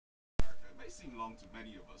seem long to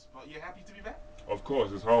many of us, but you're happy to be back? Of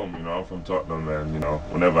course, it's home. I'm from Tottenham, and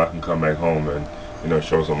whenever I can come back home and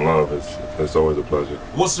show some love, it's always a pleasure.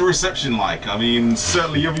 What's the reception like? I mean,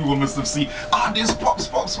 certainly everyone must have seen. There's Pops.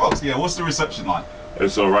 Yeah, what's the reception like?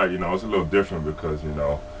 It's all right. It's a little different because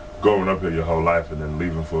growing up here your whole life and then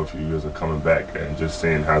leaving for a few years and coming back and just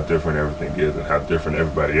seeing how different everything is and how different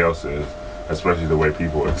everybody else is, especially the way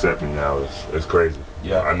people accept me now, it's crazy.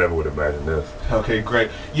 Yeah, I never would imagine this. Okay, great.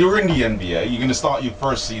 You're in the NBA. You're going to start your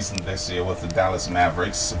first season this year with the Dallas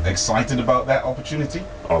Mavericks. Excited about that opportunity?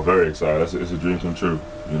 Oh, very excited. It's a dream come true.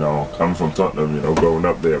 Coming from Tottenham, growing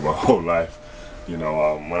up there my whole life. When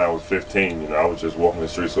I was 15, I was just walking the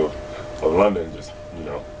streets of London, just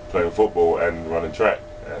playing football and running track.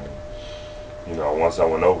 And once I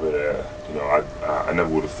went over there, I never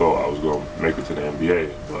would have thought I was going to make it to the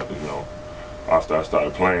NBA. But after I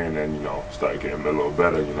started playing and started getting a little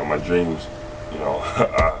better, my dreams,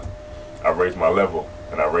 I raised my level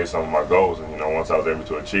and I raised some of my goals. And once I was able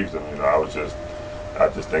to achieve them, I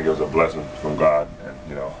just think it was a blessing from God, and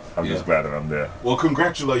I'm just glad that I'm there. Well,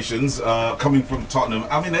 congratulations, coming from Tottenham.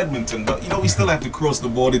 I'm in Edmonton, but we still have to cross the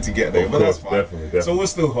border to get there. Of but course, that's fine. definitely. So we're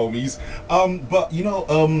still homies. But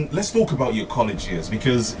let's talk about your college years,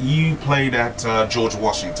 because you played at George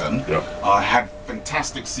Washington. Yep. Had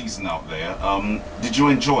fantastic season out there. Did you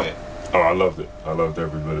enjoy it? Oh, I loved it. I loved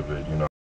every bit of it.